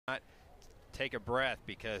Take a breath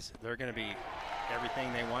because they're going to be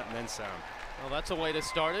everything they want and then some. Well, that's a way to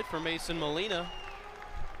start it for Mason Molina.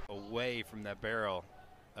 Away from that barrel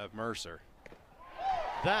of Mercer.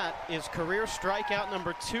 That is career strikeout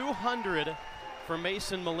number 200 for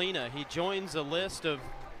Mason Molina. He joins a list of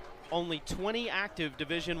only 20 active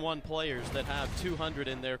Division I players that have 200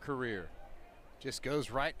 in their career. Just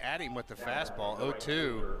goes right at him with the fastball.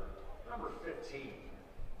 0-2. Number 15,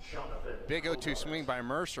 Jonathan. Big 0-2 swing by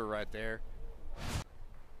Mercer right there.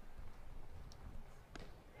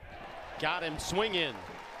 Got him swinging.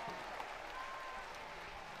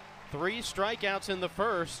 3 strikeouts in the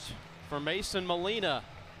first for Mason Molina.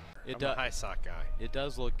 I'm a high sock guy. It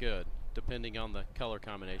does look good, depending on the color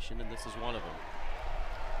combination, and this is one of them.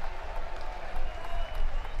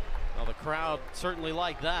 Well, the crowd certainly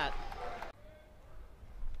liked that.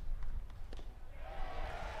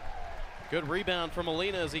 Good rebound for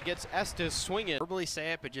Molina as he gets Estes swinging. Verbally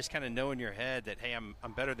say it, but just kind of know in your head that, hey, I'm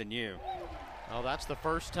better than you. Oh, that's the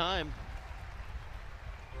first time.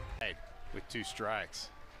 Hey, with 2 strikes.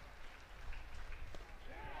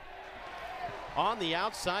 On the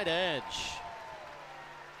outside edge.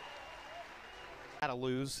 Gotta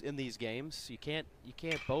lose in these games. You can't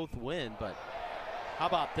both win, but how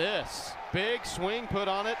about this? Big swing put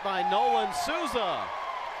on it by Nolan Souza.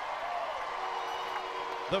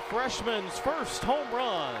 The freshman's first home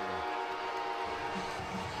run.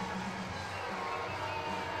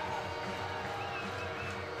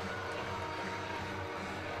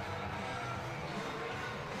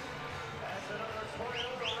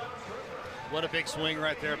 What a big swing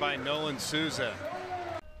right there by Nolan Souza.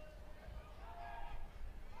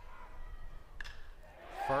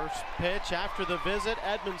 First pitch after the visit,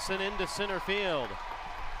 Edmondson into center field.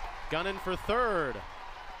 Gunning for third.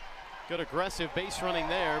 Good aggressive base running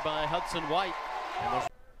there by Hudson White.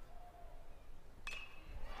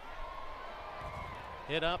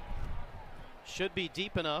 Hit up. Should be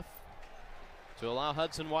deep enough to allow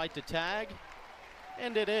Hudson White to tag.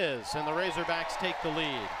 And it is, and the Razorbacks take the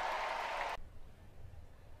lead.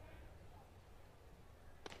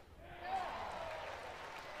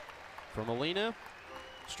 For Molina,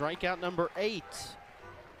 strikeout number 8.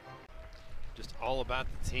 Just all about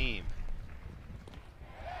the team.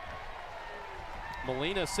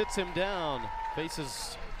 Molina sits him down,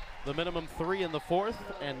 faces the minimum 3 in the 4th,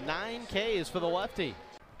 and 9 Ks for the lefty.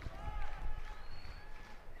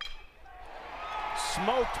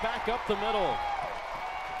 Smoked back up the middle.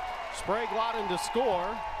 Sprague-Lawton to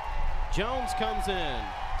score. Jones comes in.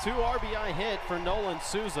 2 RBI hit for Nolan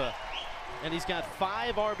Souza. And he's got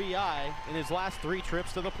 5 RBI in his last 3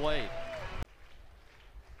 trips to the plate.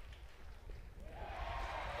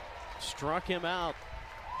 Struck him out.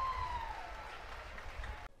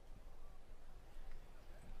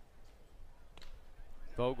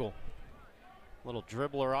 Vogel, little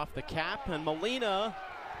dribbler off the cap, and Molina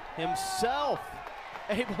himself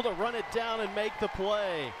able to run it down and make the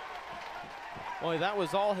play. Boy, that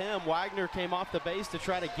was all him. Wagner came off the base to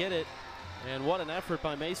try to get it. And what an effort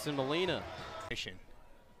by Mason Molina.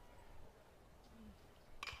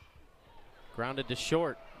 Grounded to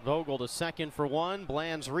short. Vogel to second for 1.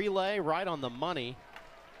 Bland's relay right on the money.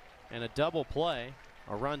 And a double play.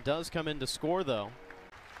 A run does come in to score, though.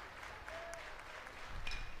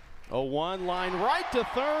 0-1 line right to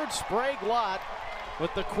third. Sprague-Lott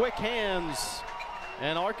with the quick hands.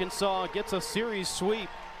 And Arkansas gets a series sweep.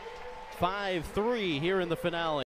 5-3 here in the finale.